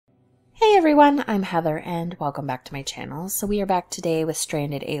everyone, I'm Heather and welcome back to my channel. So we are back today with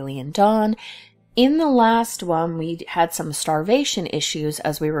Stranded Alien Dawn. In the last one, we had some starvation issues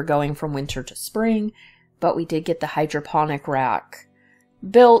as we were going from winter to spring, but we did get the hydroponic rack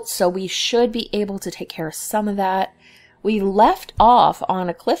built, so we should be able to take care of some of that. We left off on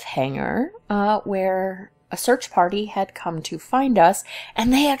a cliffhanger where a search party had come to find us,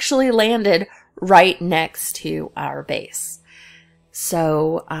 and they actually landed right next to our base.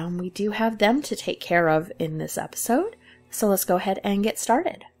 So we do have them to take care of in this episode. So let's go ahead and get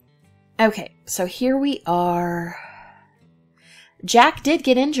started. Okay, so here we are. Jack did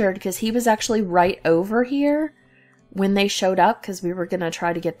get injured because he was actually right over here when they showed up, because we were going to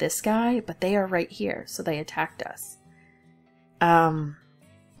try to get this guy, but they are right here, so they attacked us. We're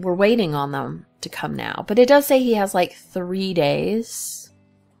waiting on them to come now, but it does say he has like 3 days.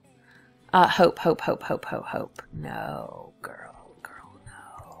 Hope. No, girl,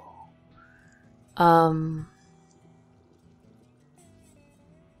 no.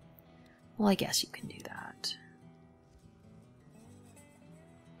 Well, I guess you can do that.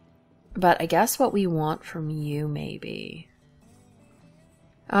 But I guess what we want from you, maybe.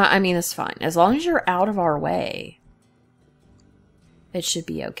 I mean, it's fine. As long as you're out of our way, it should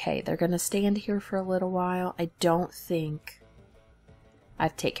be okay. They're going to stand here for a little while. I don't think I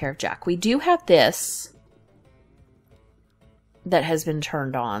have to take care of Jack. We do have this that has been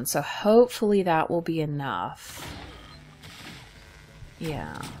turned on, so hopefully that will be enough.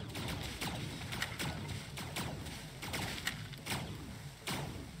 Yeah.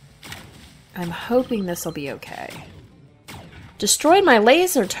 I'm hoping this will be okay. Destroyed my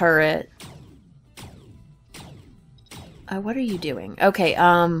laser turret. What are you doing? Okay,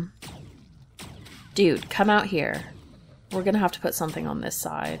 dude, come out here. We're gonna have to put something on this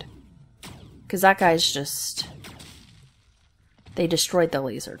side. Because that guy's just... They destroyed the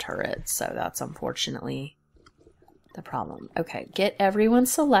laser turret, so that's unfortunately the problem. Okay, get everyone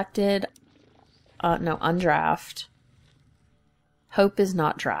selected. No, undraft. Hope is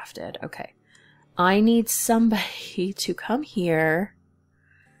not drafted. Okay. I need somebody to come here.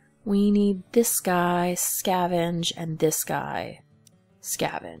 We need this guy scavenged and this guy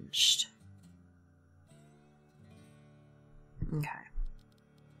scavenged. Okay.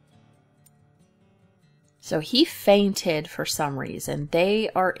 So he fainted for some reason. They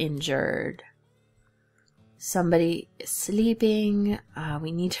are injured. Somebody is sleeping.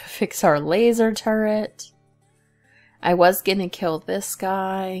 We need to fix our laser turret. I was gonna kill this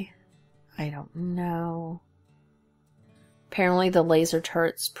guy. I don't know. Apparently the laser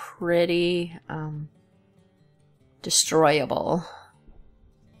turret's pretty destroyable.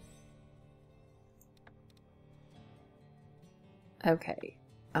 Okay.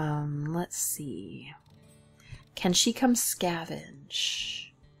 Let's see. Can she come scavenge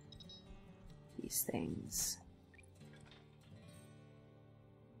these things?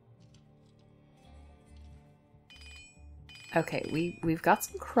 Okay, we've got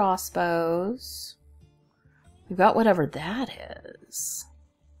some crossbows. We've got whatever that is.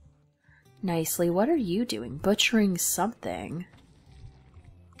 Nicely. What are you doing? Butchering something.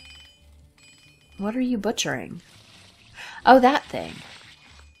 What are you butchering? Oh, that thing.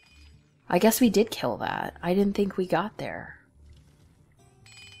 I guess we did kill that. I didn't think we got there.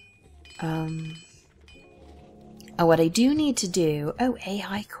 Oh, what I do need to do... Oh,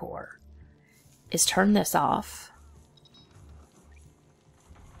 AI core. Is turn this off.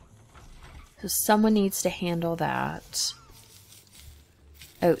 So someone needs to handle that.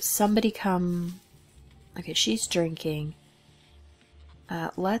 Oh, somebody come... Okay, she's drinking.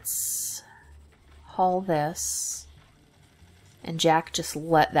 Let's haul this. And Jack just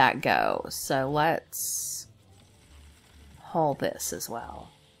let that go. So let's haul this as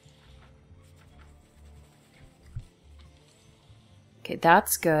well. Okay,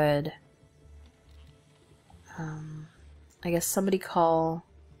 that's good. I guess somebody come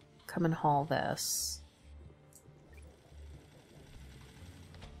and haul this.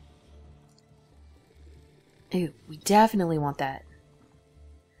 Ooh, we definitely want that.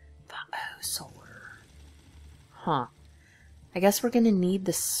 Oh, solar. Huh. I guess we're gonna need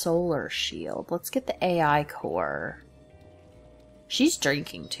the solar shield. Let's get the AI core. She's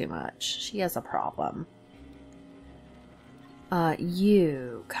drinking too much. She has a problem.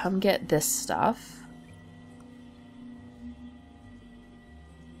 You come get this stuff.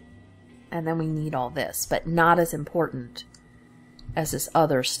 And then we need all this, but not as important as this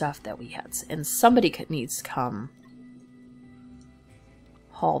other stuff that we had. And somebody needs to come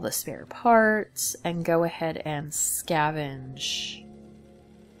haul the spare parts and go ahead and scavenge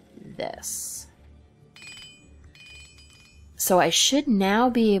this. So I should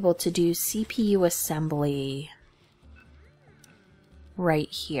now be able to do CPU assembly right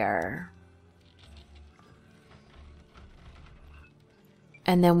here.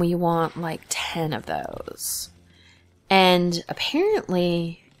 And then we want like 10 of those. And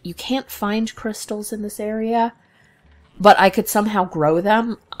apparently you can't find crystals in this area, but I could somehow grow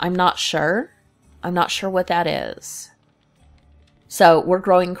them. I'm not sure. I'm not sure what that is. So we're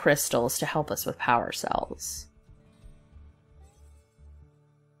growing crystals to help us with power cells.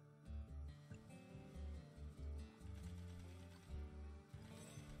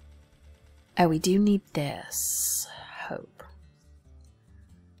 Oh, we do need this. Hope.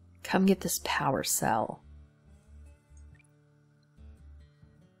 Come get this power cell.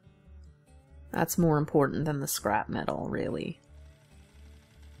 That's more important than the scrap metal, really.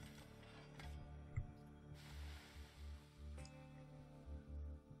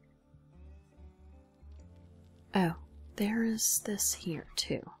 Oh, there is this here,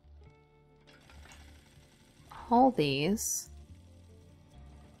 too. All these.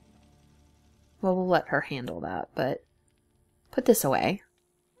 Well, we'll let her handle that, but put this away.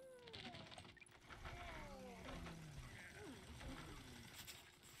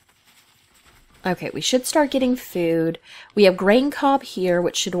 Okay, we should start getting food. We have grain cob here,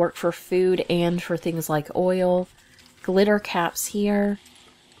 which should work for food and for things like oil. Glitter caps here.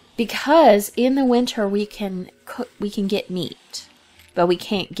 Because in the winter we can cook, we can get meat, but we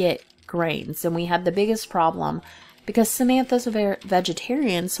can't get grains. And we had the biggest problem because Samantha's a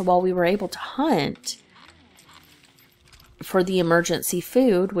vegetarian, so while we were able to hunt for the emergency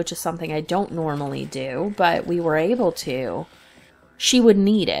food, which is something I don't normally do, but we were able to, she wouldn't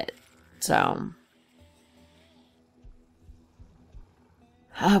eat it. So,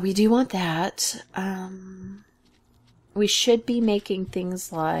 we do want that. We should be making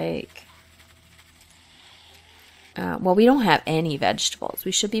things like, well, we don't have any vegetables.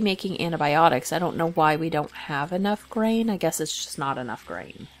 We should be making antibiotics. I don't know why we don't have enough grain. I guess it's just not enough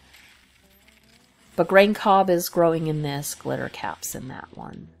grain. But grain cob is growing in this, glitter caps in that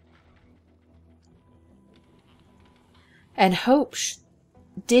one. And Hope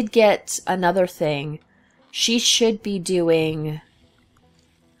did get another thing. She should be doing...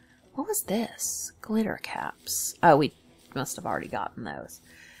 What was this? Glitter caps. Oh, we must have already gotten those.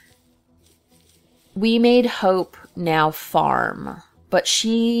 We made Hope now farm, but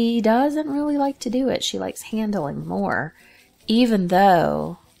she doesn't really like to do it. She likes handling more, even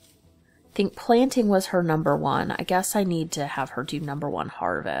though I think planting was her #1. I guess I need to have her do #1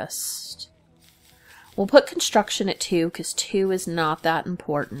 harvest. We'll put construction at 2 because 2 is not that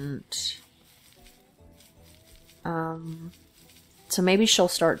important. So maybe she'll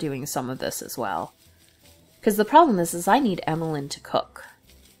start doing some of this as well. Because the problem is I need Emmeline to cook.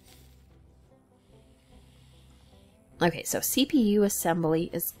 Okay, so CPU assembly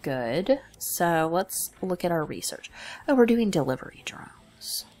is good. So let's look at our research. Oh, we're doing delivery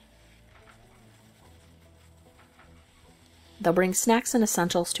drones. They'll bring snacks and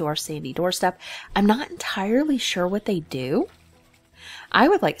essentials to our sandy doorstep. I'm not entirely sure what they do. I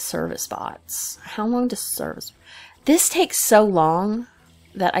would like service bots. How long does service... This takes so long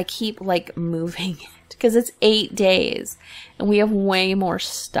that I keep, like, moving it. Because it's 8 days. And we have way more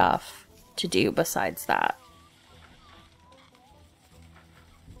stuff to do besides that.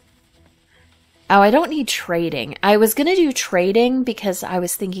 Oh, I don't need trading. I was going to do trading because I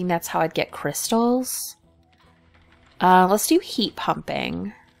was thinking that's how I'd get crystals. Let's do heat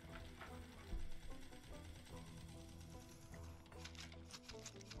pumping.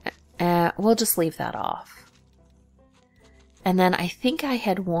 We'll just leave that off. And then I think I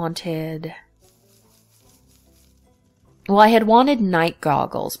had wanted... Well, I had wanted night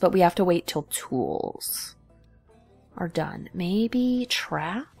goggles, but we have to wait till tools are done. Maybe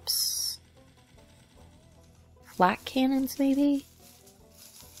traps? Flak cannons, maybe?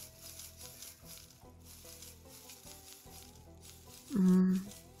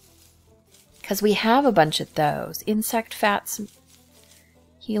 Because we have a bunch of those. Insect fats,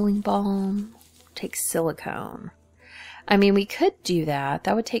 healing balm, take silicone. I mean, we could do that.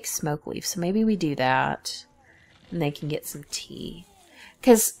 That would take smoke leaf, so maybe we do that. And they can get some tea.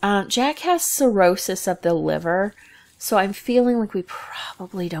 Because Jack has cirrhosis of the liver, so I'm feeling like we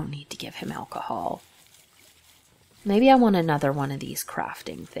probably don't need to give him alcohol. Maybe I want another one of these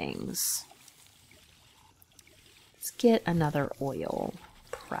crafting things. Let's get another oil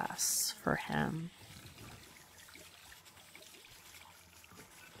press for him.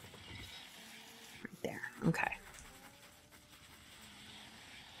 Right there. Okay.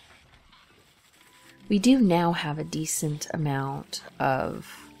 We do now have a decent amount of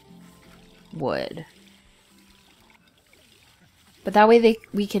wood. But that way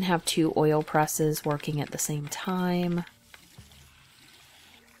we can have 2 oil presses working at the same time.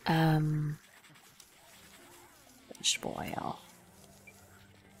 Vegetable oil.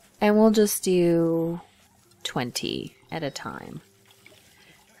 And we'll just do 20 at a time.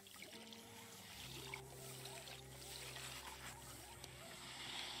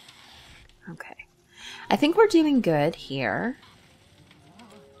 Okay. I think we're doing good here.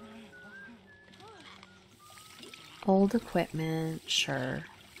 Old equipment, sure.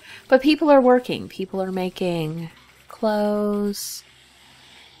 But people are working. People are making clothes,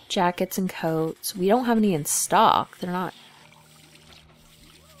 jackets and coats. We don't have any in stock. They're not.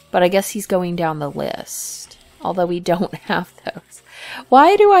 But I guess he's going down the list. Although we don't have those.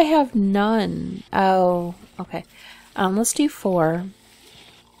 Why do I have none? Oh, okay. Let's do 4.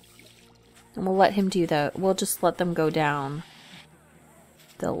 And we'll let him do that. We'll just let them go down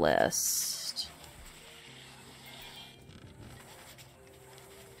the list.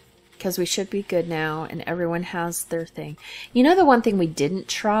 Because we should be good now, and everyone has their thing. You know, the one thing we didn't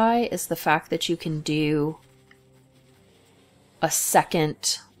try is the fact that you can do a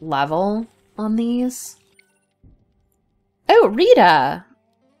second level on these. Oh, Rita!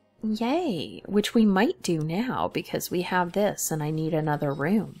 Yay! Which we might do now, because we have this, and I need another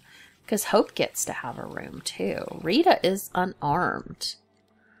room. Because Hope gets to have a room, too. Rita is unarmed.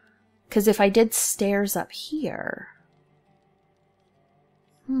 Because if I did stairs up here...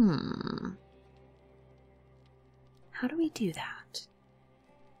 How do we do that?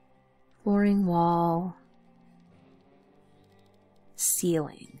 Flooring, wall,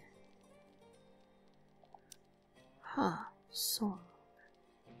 ceiling. So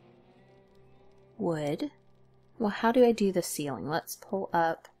wood. Well, how do I do the ceiling? Let's pull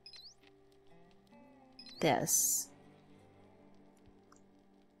up this.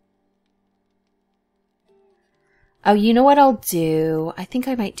 Oh, you know what I'll do? I think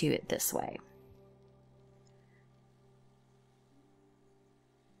I might do it this way.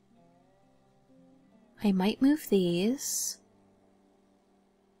 I might move these.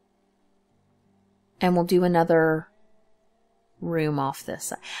 And we'll do another room off this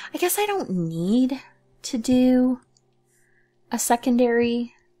side. I guess I don't need to do a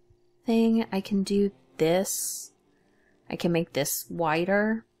secondary thing. I can do this. I can make this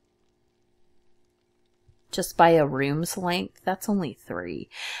wider. Just by a room's length. That's only 3.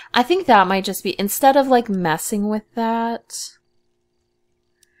 I think that might just be, instead of like messing with that,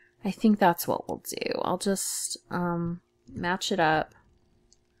 I think that's what we'll do. I'll just match it up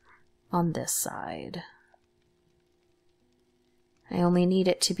on this side. I only need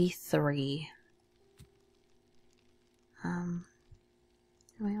it to be 3. Am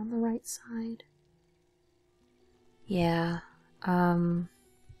I on the right side? Yeah.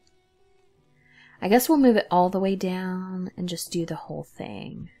 I guess we'll move it all the way down and just do the whole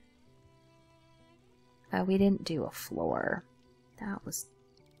thing. We didn't do a floor. That was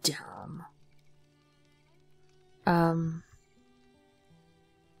dumb.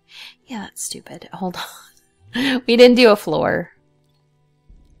 Yeah, that's stupid. Hold on. We didn't do a floor.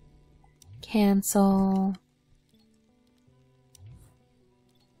 Cancel.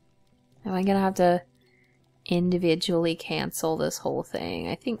 Am I gonna have to individually cancel this whole thing?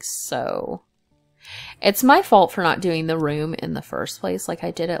 I think so. It's my fault for not doing the room in the first place. Like, I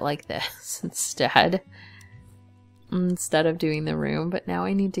did it like this instead of doing the room. But now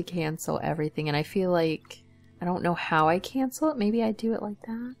I need to cancel everything. And I feel like I don't know how I cancel it. Maybe I do it like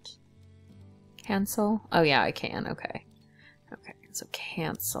that. Cancel. Oh, yeah, I can. Okay. Okay, so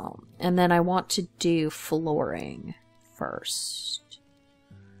cancel. And then I want to do flooring first.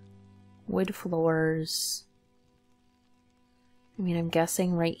 Wood floors. I mean, I'm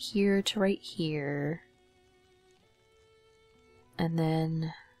guessing right here to right here. And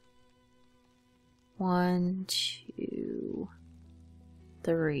then 1, 2,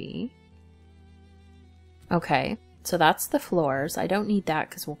 3. Okay, so that's the floors. I don't need that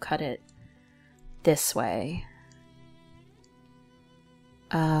because we'll cut it this way.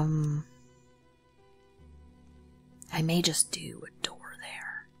 I may just do a door.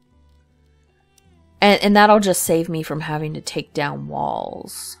 And that'll just save me from having to take down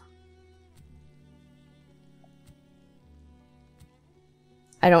walls.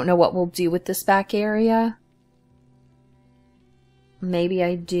 I don't know what we'll do with this back area. Maybe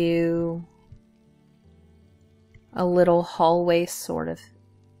I do a little hallway sort of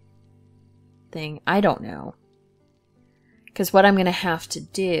thing. I don't know. Because what I'm going to have to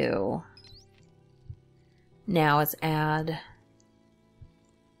do now is add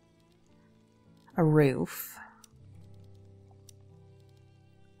a roof.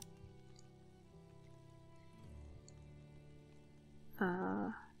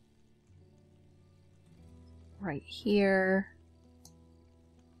 right here.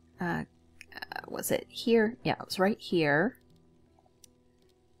 Was it here? Yeah, it was right here.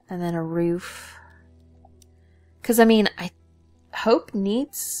 And then a roof. Because, I mean, I Hope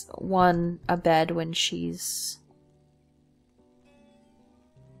needs a bed when she's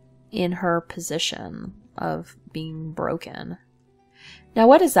in her position of being broken. Now,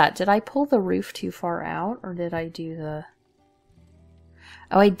 what is that? Did I pull the roof too far out, or did I do the...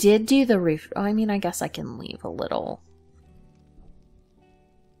 Oh, I did do the roof. Oh, I mean, I guess I can leave a little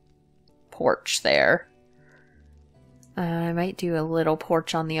porch there. I might do a little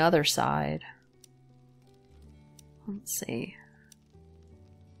porch on the other side. Let's see.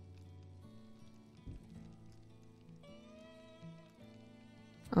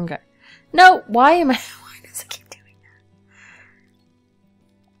 Okay. No, why am I... Why does it keep doing that?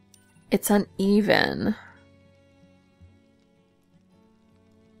 It's uneven.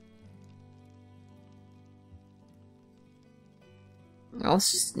 No,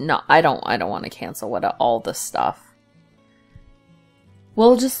 it's just not... I don't want to cancel all this stuff.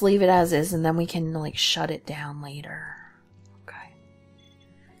 We'll just leave it as is, and then we can, like, shut it down later. Okay.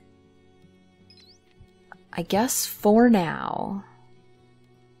 I guess for now...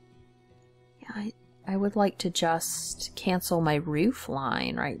 Yeah, I would like to just cancel my roof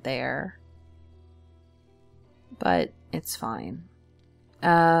line right there. But it's fine.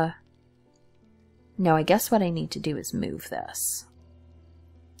 No, I guess what I need to do is move this.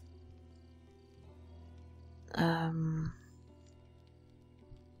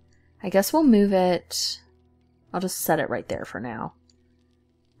 I guess we'll move it. I'll just set it right there for now.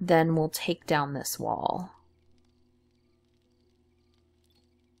 Then we'll take down this wall.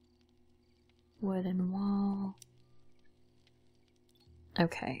 Wooden wall.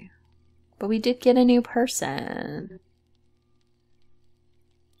 Okay. But we did get a new person.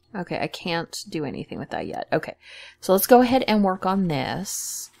 Okay, I can't do anything with that yet. Okay, so let's go ahead and work on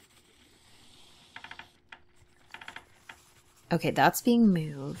this. Okay, that's being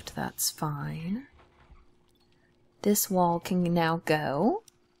moved. That's fine. This wall can now go.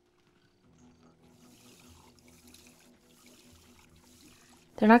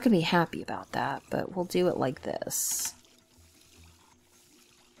 They're not going to be happy about that, but we'll do it like this.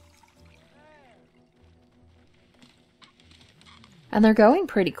 And they're going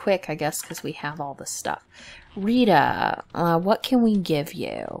pretty quick, I guess, because we have all this stuff. Rita, what can we give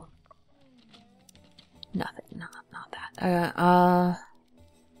you? Nothing, not that.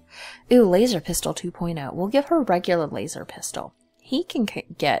 Ooh, laser pistol 2.0. We'll give her regular laser pistol. He can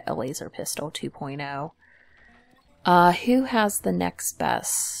get a laser pistol 2.0. Who has the next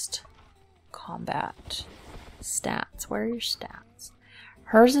best combat stats? Where are your stats?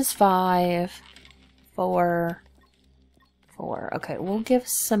 Hers is 5, 4, 4. Okay, we'll give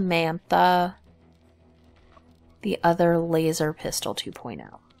Samantha the other laser pistol 2.0.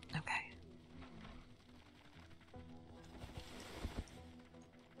 Okay.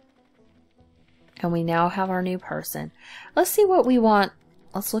 And we now have our new person. Let's see what we want.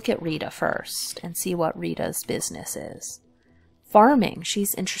 Let's look at Rita first and see what Rita's business is. Farming.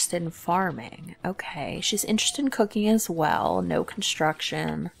 She's interested in farming. Okay. She's interested in cooking as well. No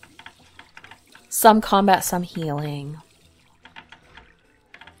construction. Some combat, some healing.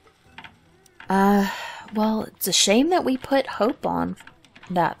 Well, it's a shame that we put Hope on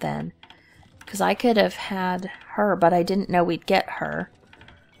that then. Because I could have had her, but I didn't know we'd get her.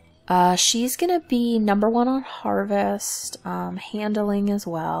 She's gonna be #1 on harvest, handling as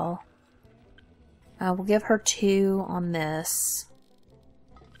well. We'll give her 2 on this.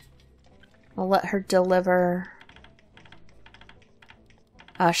 We'll let her deliver.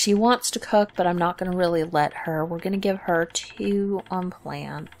 She wants to cook, but I'm not gonna really let her. We're gonna give her 2 on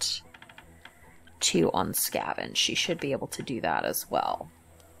plant, 2 on scavenge. She should be able to do that as well.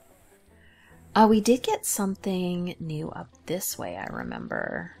 We did get something new up this way, I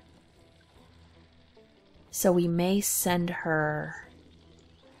remember. So we may send her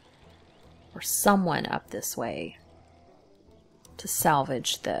or someone up this way to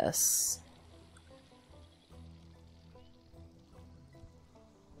salvage this.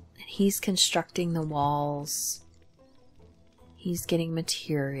 And he's constructing the walls. He's getting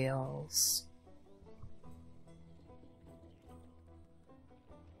materials.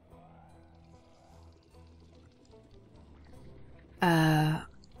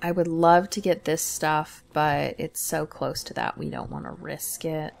 I would love to get this stuff, but it's so close to that we don't want to risk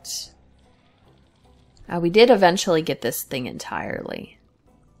it. We did eventually get this thing entirely.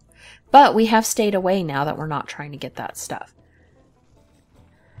 But we have stayed away now that we're not trying to get that stuff.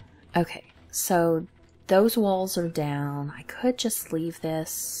 Okay, so those walls are down. I could just leave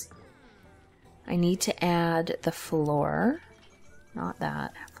this. I need to add the floor. Not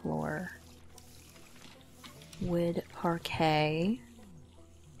that. Floor. Wood parquet.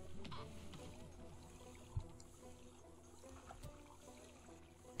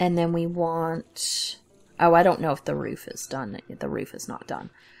 And then we want... Oh, I don't know if the roof is done. The roof is not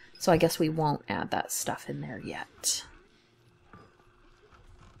done. So I guess we won't add that stuff in there yet.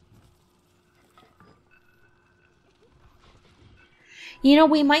 You know,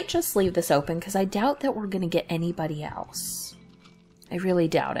 we might just leave this open because I doubt that we're going to get anybody else. I really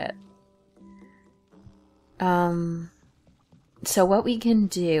doubt it. So what we can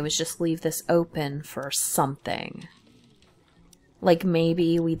do is just leave this open for something. Like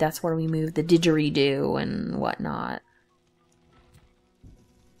maybe that's where we move the didgeridoo and whatnot.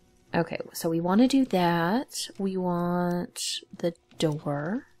 Okay, so we want to do that. We want the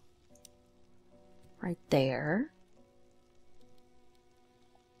door right there.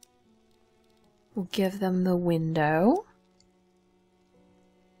 We'll give them the window.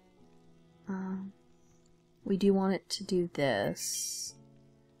 We do want it to do this.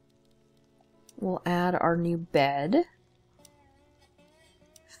 We'll add our new bed.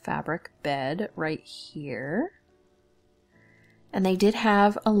 Fabric bed right here. And they did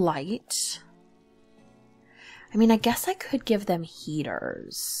have a light. I mean, I guess I could give them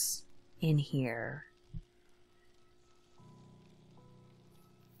heaters in here.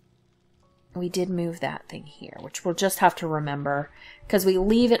 We did move that thing here, which we'll just have to remember. Because we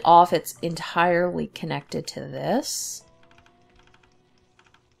leave it off, it's entirely connected to this.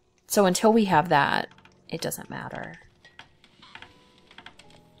 So until we have that, it doesn't matter.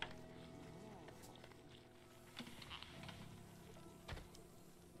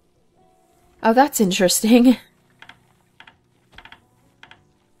 Oh, that's interesting.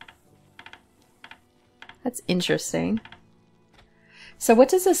 That's interesting. So what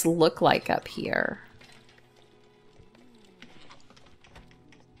does this look like up here?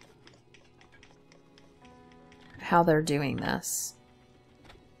 How they're doing this.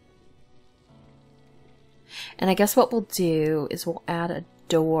 And I guess what we'll do is we'll add a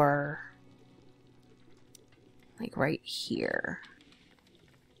door like right here.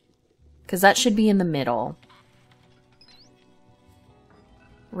 Because that should be in the middle.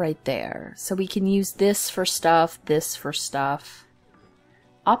 Right there. So we can use this for stuff, this for stuff.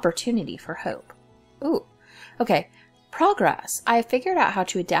 Opportunity for hope. Ooh. Okay. Progress. I have figured out how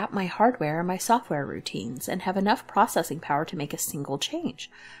to adapt my hardware and my software routines and have enough processing power to make a single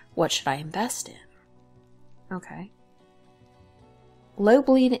change. What should I invest in? Okay. Low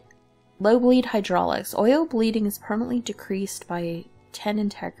bleed hydraulics. Oil bleeding is permanently decreased by 10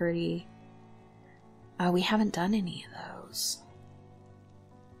 integrity. We haven't done any of those.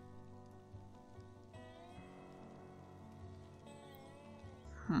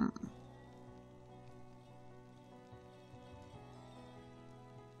 I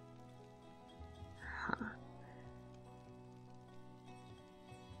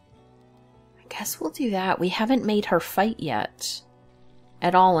guess we'll do that. We haven't made her fight yet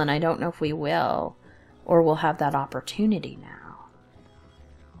at all, and I don't know if we will, or we'll have that opportunity now.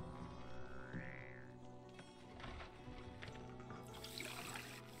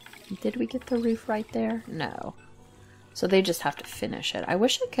 Did we get the roof right there? No. So they just have to finish it. I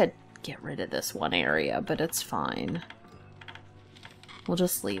wish I could get rid of this one area, but it's fine. We'll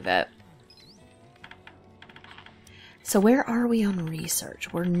just leave it. So where are we on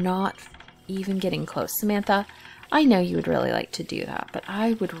research? We're not even getting close. Samantha, I know you would really like to do that, but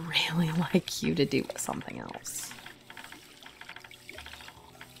I would really like you to do something else.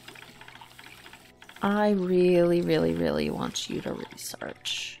 I really, really, really want you to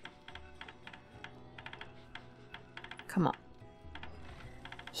research. Come on.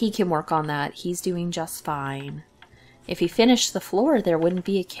 He can work on that. He's doing just fine. If he finished the floor, there wouldn't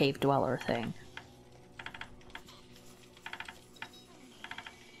be a cave dweller thing.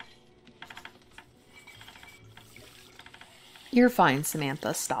 You're fine,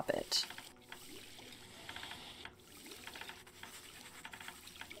 Samantha. Stop it.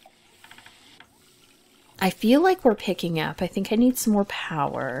 I feel like we're picking up. I think I need some more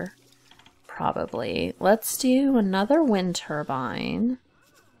power. Probably. Let's do another wind turbine.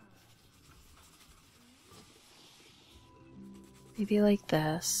 Maybe like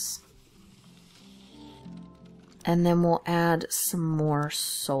this. And then we'll add some more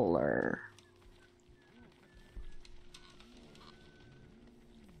solar.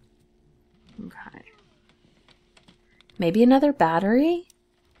 Okay. Maybe another battery?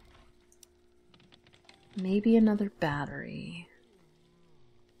 Maybe another battery.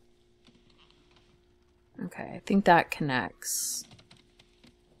 Okay, I think that connects.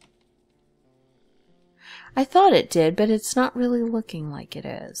 I thought it did, but it's not really looking like it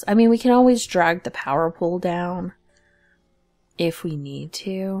is. I mean, we can always drag the power pole down if we need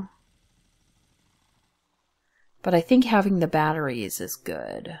to. But I think having the batteries is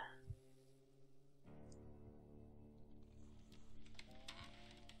good.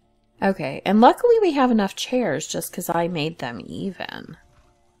 Okay, and luckily we have enough chairs just because I made them even.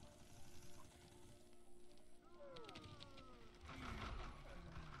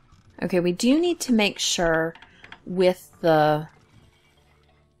 Okay, we do need to make sure with the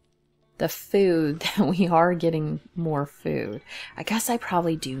food that we are getting more food. I guess I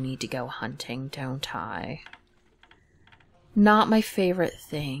probably do need to go hunting, don't I? Not my favorite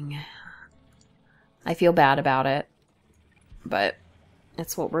thing. I feel bad about it, but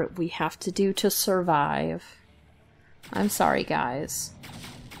it's what we have to do to survive. I'm sorry, guys.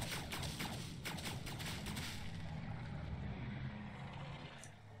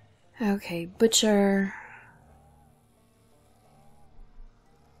 Okay, butcher.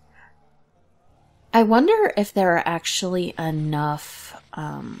 I wonder if there are actually enough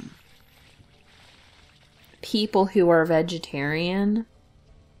people who are vegetarian,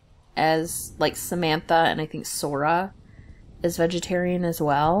 as like Samantha, and I think Sora is vegetarian as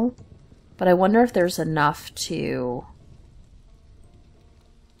well. But I wonder if there's enough to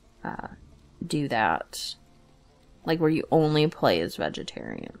do that. Like where you only play as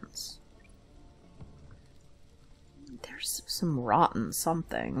vegetarians. There's some rotten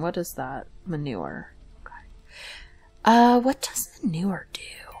something. What is that? Manure. Okay. What does manure do?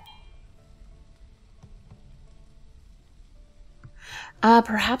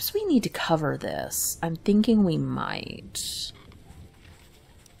 Perhaps we need to cover this. I'm thinking we might.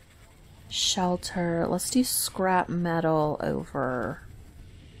 Shelter. Let's do scrap metal over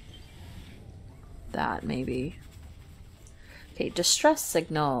that, maybe. Okay, distress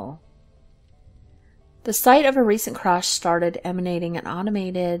signal. The site of a recent crash started emanating an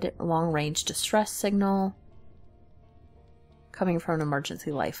automated long-range distress signal coming from an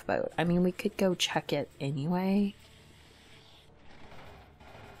emergency lifeboat. I mean, we could go check it anyway.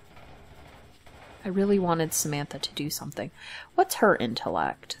 I really wanted Samantha to do something. What's her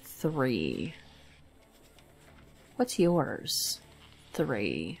intellect? 3. What's yours?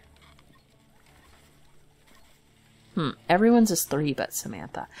 3. Everyone's is 3 but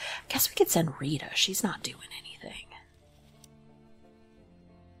Samantha. I guess we could send Rita. She's not doing anything.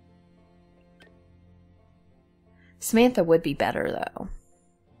 Samantha would be better, though.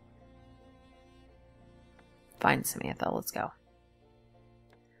 Fine, Samantha. Let's go.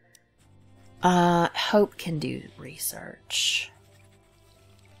 Hope can do research.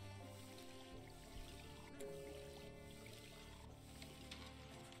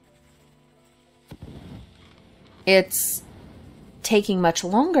 It's taking much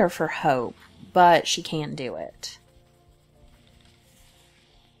longer for Hope, but she can do it.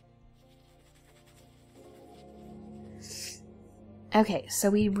 Okay, so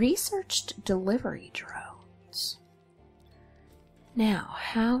we researched delivery drones. Now,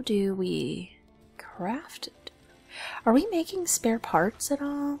 how do we craft it? Are we making spare parts at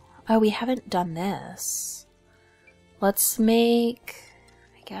all? Oh, we haven't done this. Let's make,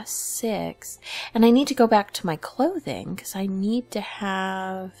 I guess, 6. And I need to go back to my clothing because I need to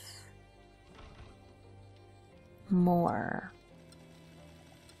have more.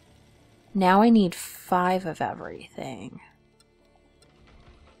 Now I need 5 of everything.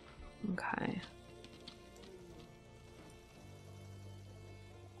 Okay.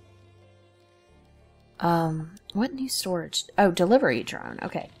 What new storage? Oh, delivery drone.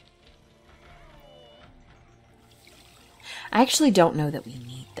 Okay. I actually don't know that we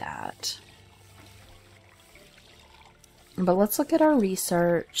need that. But let's look at our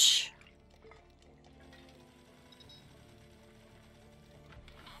research.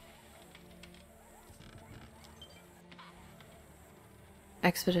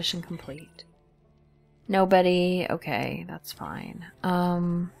 Expedition complete. Nobody. Okay, that's fine.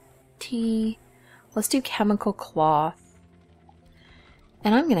 Tea. Let's do chemical cloth.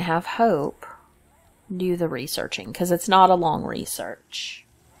 And I'm going to have Hope do the researching because it's not a long research.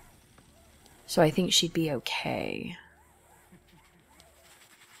 So I think she'd be okay.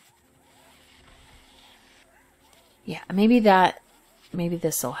 Yeah, maybe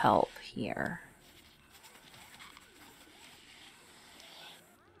this will help here.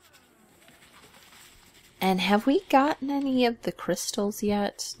 And have we gotten any of the crystals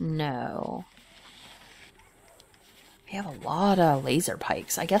yet? No. We have a lot of laser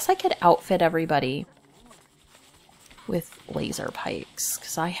pikes. I guess I could outfit everybody with laser pikes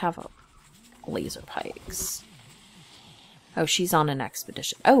because I have laser pikes. Oh, she's on an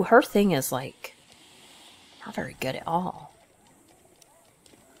expedition. Oh, her thing is like Not very good at all.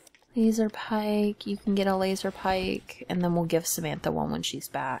 Laser pike. You can get a laser pike. And then we'll give Samantha one when she's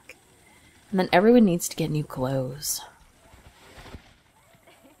back. And then everyone needs to get new clothes.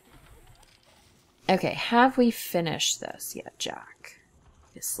 Okay, have we finished this yet, Jack?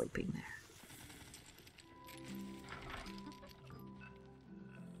 Is sleeping there.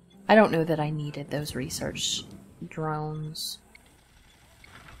 I don't know that I needed those research drones.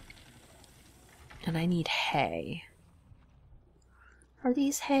 And I need hay. Are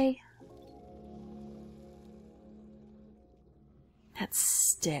these hay? That's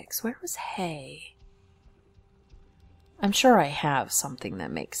sticks. Where was hay? I'm sure I have something that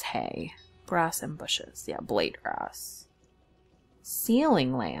makes hay. Grass and bushes. Yeah, blade grass.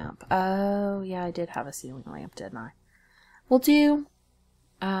 Ceiling lamp. Oh, yeah, I did have a ceiling lamp, didn't I? We'll do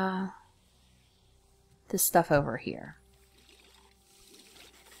this stuff over here.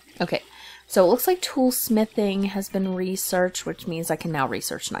 Okay, so it looks like toolsmithing has been researched, which means I can now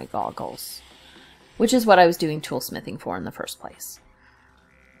research night goggles, which is what I was doing toolsmithing for in the first place.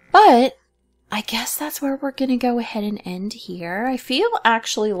 But I guess that's where we're going to go ahead and end here. I feel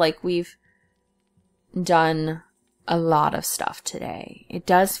actually like we've done a lot of stuff today. It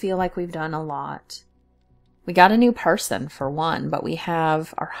does feel like we've done a lot. We got a new person for one, but we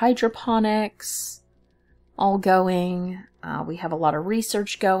have our hydroponics all going. We have a lot of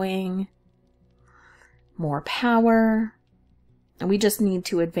research going. More power. And we just need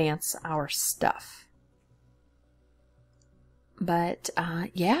to advance our stuff. But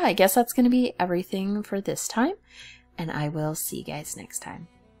yeah, I guess that's going to be everything for this time. And I will see you guys next time.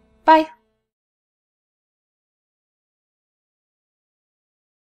 Bye!